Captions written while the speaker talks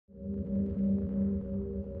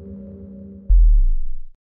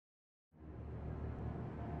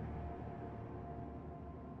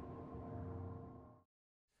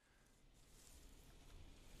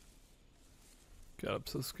God, I'm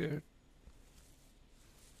so scared.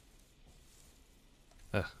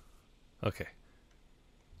 Okay.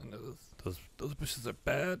 I know those bushes are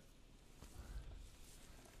bad.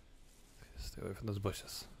 Stay away from those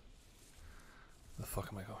bushes. Where the fuck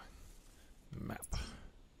am I going? Map.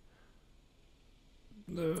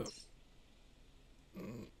 No.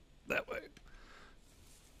 That way.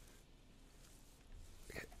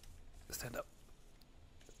 Okay. Stand up.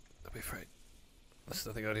 Don't be afraid. There's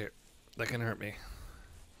nothing out here that can hurt me.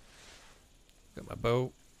 Got my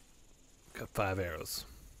bow. Got 5 arrows.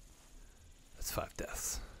 That's 5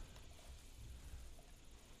 deaths.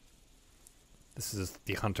 This is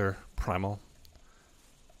theHunter Primal.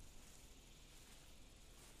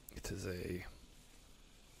 It is a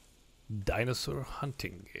dinosaur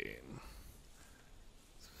hunting game.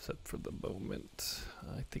 Except for the moment,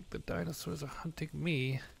 I think the dinosaurs are hunting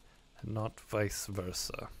me, and not vice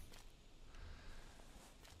versa.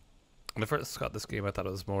 When I first got this game, I thought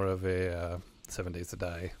it was more of a 7 Days to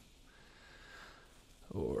Die,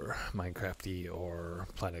 or Minecrafty, or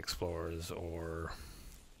Planet Explorers, or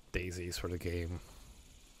Daisy sort of game.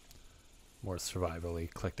 More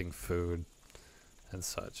survivally, collecting food and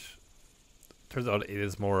such. Turns out it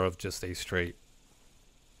is more of just a straight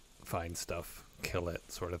find stuff, kill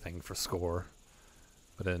it sort of thing for score,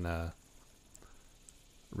 but in a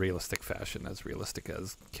realistic fashion, as realistic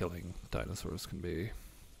as killing dinosaurs can be.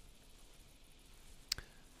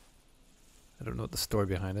 I don't know what the story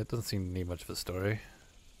behind it. Doesn't seem to need much of a story.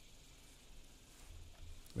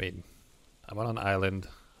 I mean, I'm on an island.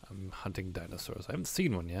 I'm hunting dinosaurs. I haven't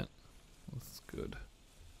seen one yet. That's good.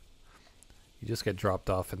 You just get dropped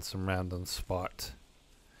off in some random spot.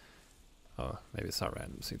 Oh, maybe it's not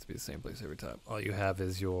random. It seems to be the same place every time. All you have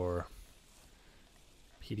is your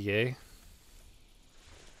PDA.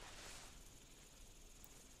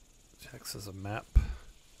 Which acts as a map.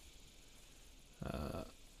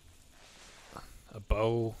 A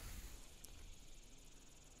bow.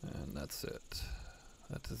 And that's it.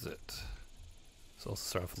 That is it. So I'll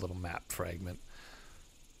start off with a little map fragment.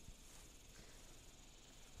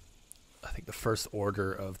 I think the first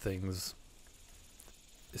order of things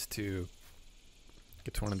is to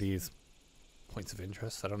get to one of these points of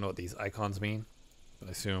interest. I don't know what these icons mean, but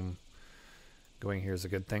I assume going here is a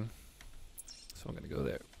good thing. So I'm going to go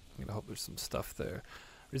there. I'm going to hope there's some stuff there.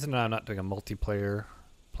 The reason I'm not doing a multiplayer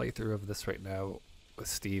playthrough of this right now with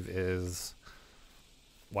Steve is,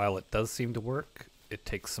 while it does seem to work, it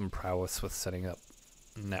takes some prowess with setting up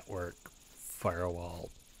network, firewall,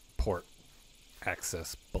 port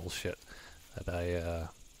access bullshit that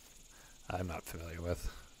I'm not familiar with.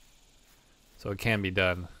 So it can be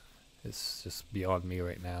done. It's just beyond me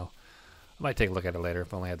right now. I might take a look at it later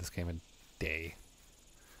if I only had this game a day.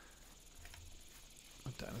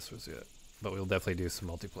 Not dinosaurs yet. But we'll definitely do some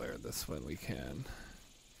multiplayer in this when we can.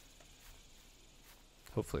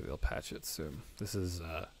 Hopefully they'll patch it soon. This is,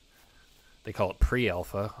 they call it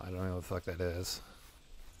pre-alpha. I don't know what the fuck that is.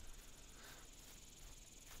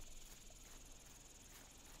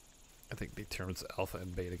 I think the terms alpha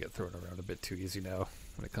and beta get thrown around a bit too easy now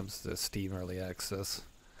when it comes to Steam Early Access.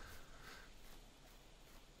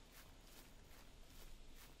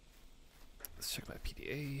 Let's check my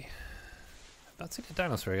PDA. I've not seen a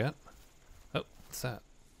dinosaur yet. Oh, what's that?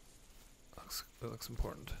 That looks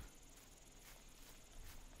important.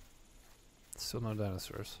 Still no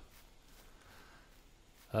dinosaurs.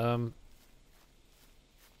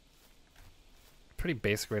 Pretty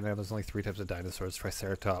basic right now. There's only 3 types of dinosaurs: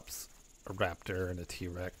 Triceratops, a raptor, and a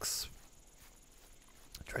T-Rex.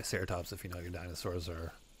 Triceratops, if you know your dinosaurs,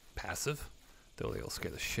 are passive. They'll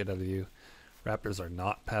scare the shit out of you. Raptors are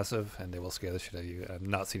not passive, and they will scare the shit out of you. I've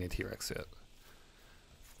not seen a T-Rex yet.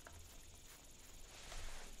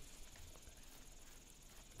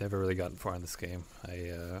 Never really gotten far in this game.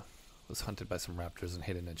 I was hunted by some raptors and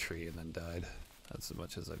hid in a tree and then died. That's as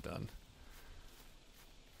much as I've done.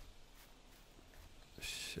 There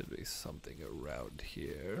should be something around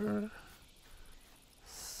here.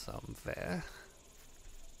 Somewhere.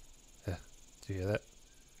 Did you hear that?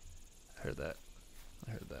 I heard that.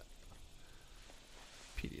 I heard that.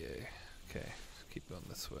 PDA. Okay, keep going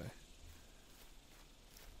this way.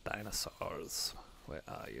 Dinosaurs. Where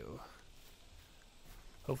are you?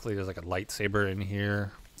 Hopefully there's like a lightsaber in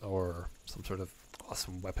here, or some sort of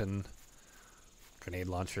awesome weapon. Grenade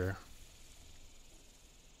launcher.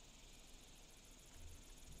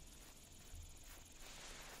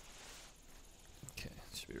 Okay,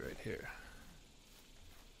 it should be right here.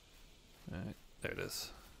 Alright, there it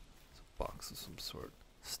is. It's a box of some sort.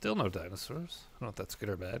 Still no dinosaurs. I don't know if that's good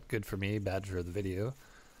or bad. Good for me, bad for the video.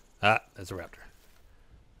 Ah, there's a raptor.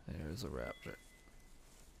 There's a raptor.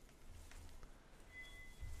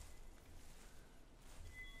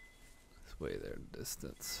 way there in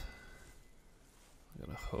distance. I'm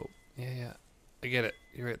gonna hope. Yeah. I get it.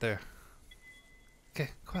 You're right there. Okay,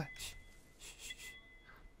 quiet. Shh.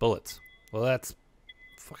 Bullets. Well, that's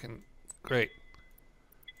fucking great.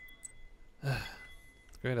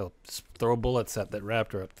 It's great. I'll just throw bullets at that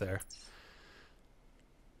raptor up there.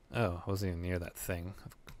 Oh, I wasn't even near that thing.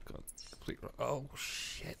 Oh,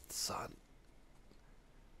 shit, son.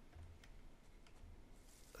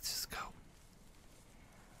 Let's just go.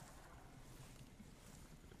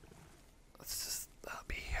 Let's just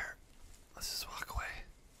be here. Let's just walk away.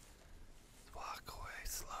 Walk away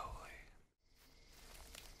slowly.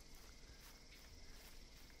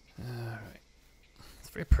 Alright. It's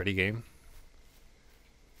a very pretty game.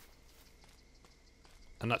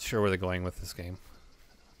 I'm not sure where they're going with this game.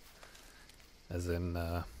 As in,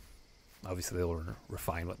 obviously they'll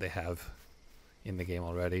refine what they have in the game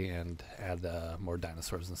already and add more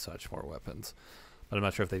dinosaurs and such, more weapons. But I'm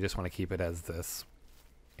not sure if they just want to keep it as this,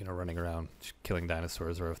 you know, running around killing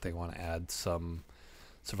dinosaurs, or if they want to add some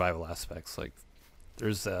survival aspects. Like,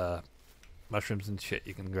 there's mushrooms and shit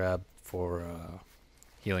you can grab for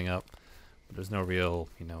healing up, but there's no real,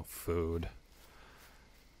 you know, food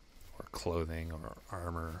or clothing or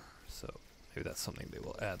armor. So maybe that's something they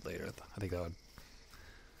will add later. I think that would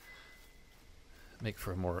make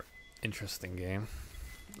for a more interesting game.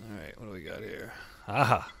 Alright, what do we got here?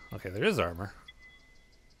 Aha! Okay, there is armor.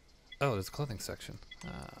 Oh, there's a clothing section.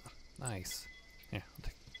 Ah, nice. Yeah, I'll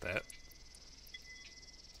take that.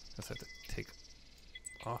 Guess I have to take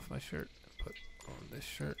off my shirt and put on this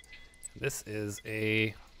shirt. This is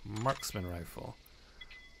a marksman rifle,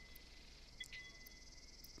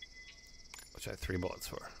 which I have 3 bullets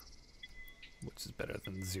for, which is better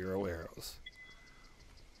than 0 arrows.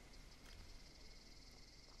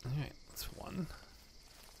 Alright, that's 1.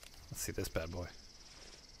 Let's see this bad boy.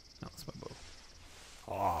 No, that's my bow.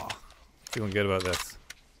 Aw, feeling good about this.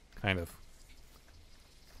 Kind of.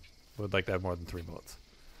 Would like to have more than 3 bullets.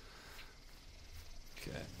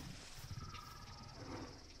 Okay.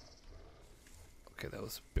 Okay, that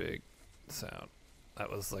was a big sound. That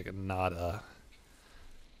was like not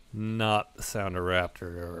the sound a raptor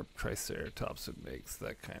or triceratops would make, so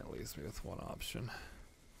that kind of leaves me with one option.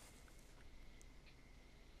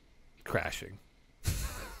 Crashing.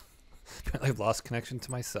 Apparently I've lost connection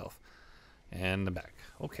to myself. And I'm back.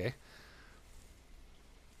 Okay.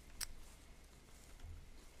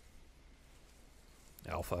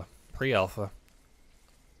 Alpha. Pre-alpha.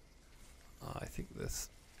 I think this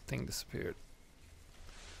thing disappeared.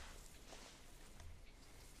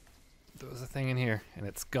 There was a thing in here, and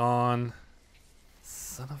it's gone.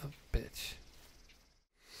 Son of a bitch.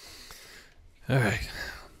 Alright.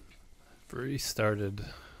 Restarted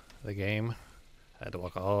the game. I had to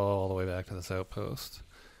walk all the way back to this outpost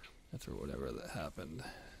after whatever that happened.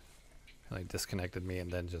 Like disconnected me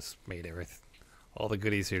and then just made all the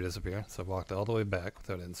goodies here disappear. So I walked all the way back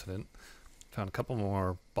without incident. Found a couple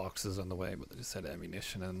more boxes on the way, but they just had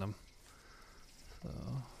ammunition in them. So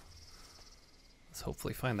let's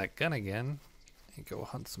hopefully find that gun again and go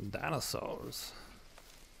hunt some dinosaurs.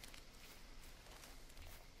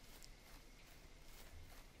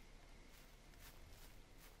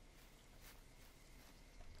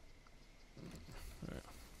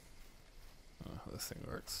 This thing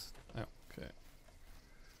works. Oh, okay.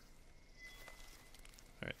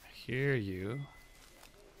 Alright, hear you.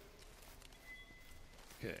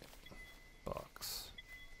 Okay. Box.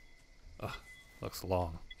 Ugh, looks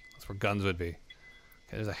long. That's where guns would be. Okay,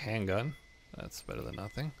 there's a handgun. That's better than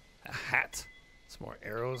nothing. A hat. Some more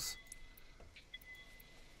arrows.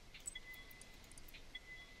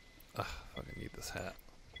 Ugh, fucking need this hat.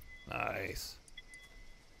 Nice.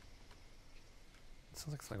 It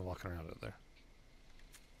sounds like something walking around out there.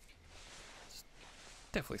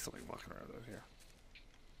 Definitely something walking around out here.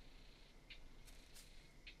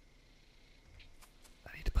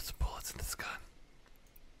 I need to put some bullets in this gun.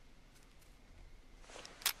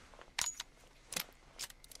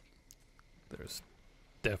 There's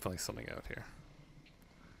definitely something out here.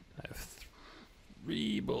 I have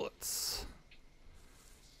 3 bullets.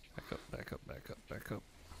 Back up, back up, back up, back up,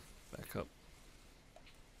 back up.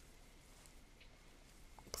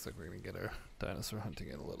 Looks like we're gonna get our dinosaur hunting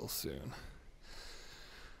in a little soon.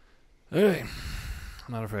 Alright.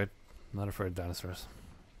 I'm not afraid. I'm not afraid of dinosaurs.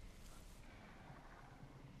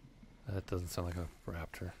 That doesn't sound like a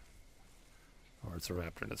raptor. Or it's a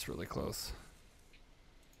raptor and it's really close.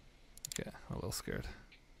 Okay, I'm a little scared.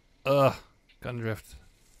 Ugh! Gun drift.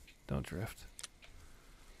 Don't drift.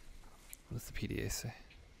 What does the PDA say?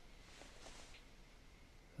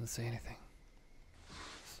 Doesn't say anything.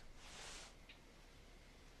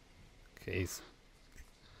 Okay,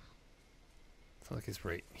 like he's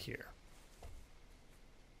right here.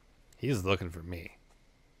 He's looking for me.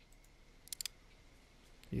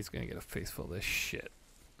 He's gonna get a face full of this shit.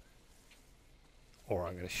 Or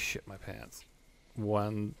I'm gonna shit my pants.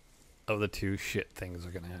 One of the two shit things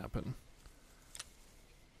are gonna happen.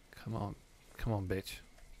 Come on. Come on, bitch.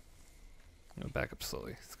 I'm gonna back up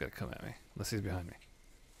slowly. He's gotta come at me. Unless he's behind me.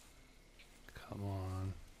 Come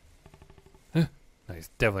on. Huh. No, he's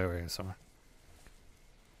definitely over here somewhere.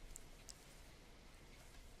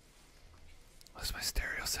 What's my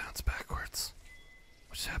stereo sounds backwards?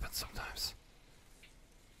 Which happens sometimes.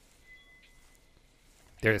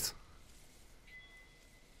 There it is.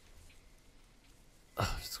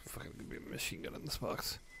 Oh, it's fucking gonna be a machine gun in this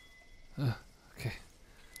box. Okay.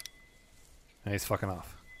 And he's fucking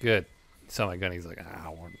off. Good. He saw my gun. He's like, I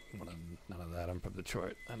want none of that. I'm from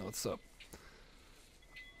Detroit. I know what's up.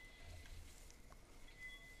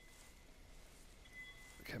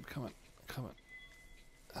 Okay, I'm coming. I'm coming.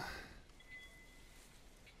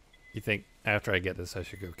 You think after I get this, I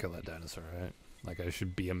should go kill that dinosaur, right? Like I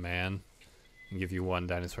should be a man and give you one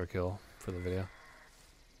dinosaur kill for the video.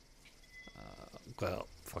 Well,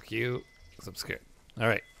 fuck you, because I'm scared. All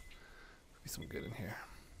right, be some good in here.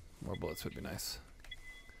 More bullets would be nice.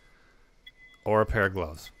 Or a pair of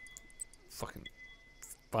gloves. Fucking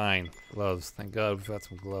fine gloves. Thank God we've got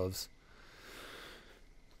some gloves.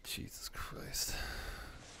 Jesus Christ.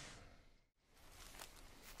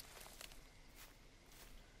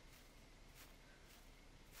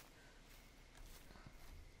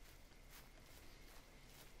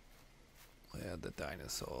 Yeah, the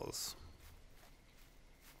dinosaurs.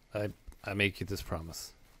 I make you this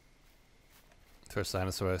promise. First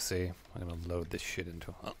dinosaur I see, I'm gonna load this shit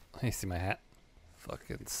into. Oh, you see my hat?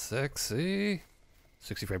 Fucking sexy.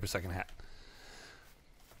 60 frames per second hat.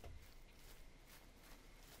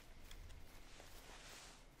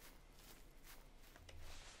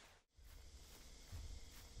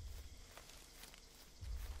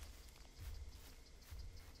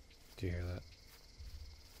 Do you hear that?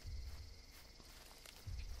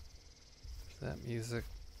 Is that music?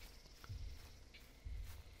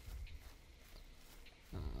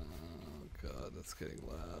 Oh God, that's getting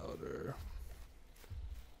louder.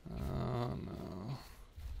 Oh no.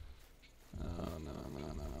 Oh no.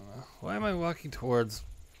 Why am I walking towards?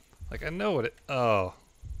 Like I know what it. Oh.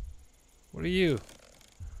 What are you?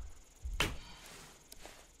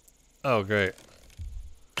 Oh great.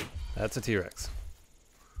 That's a T-Rex.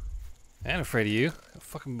 I ain't afraid of you. A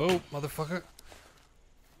fucking boat, motherfucker.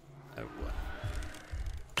 What?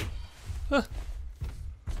 Huh.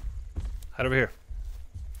 Hide over here.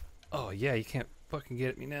 Oh yeah, you can't fucking get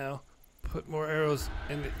at me now. Put more arrows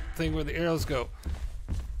in the thing where the arrows go.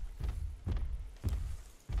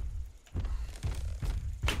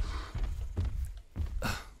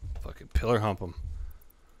 Fucking pillar hump him.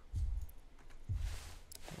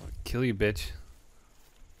 I'll kill you, bitch.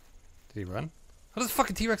 Did he run? What is the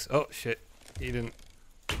fucking T-Rex? Oh shit, he didn't.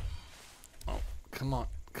 Oh, come on,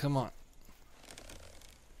 come on.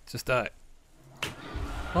 Just die.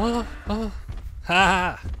 Oh, ha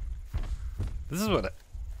ha. This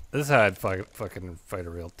is how I'd fucking fight a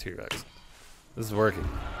real T-Rex. This is working.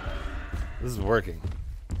 This is working.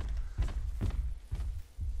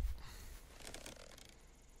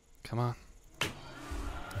 Come on.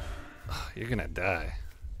 Oh, you're gonna die.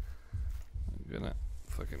 I'm gonna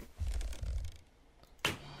fucking.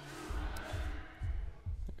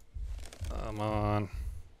 Come on.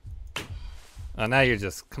 Oh, now you're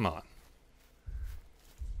just. Come on.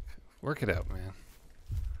 Work it out, man.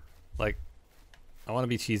 Like, I want to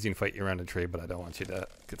be cheesy and fight you around a tree, but I don't want you to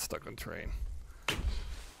get stuck on terrain.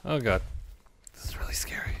 Oh God, this is really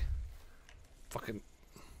scary. Fucking,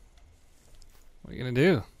 what are you gonna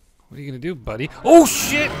do? What are you gonna do, buddy? Oh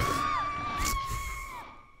shit!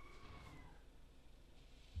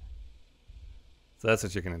 So that's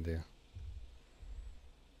what you're gonna do.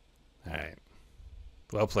 All right.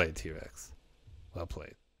 Well played, T-Rex. Well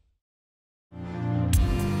played.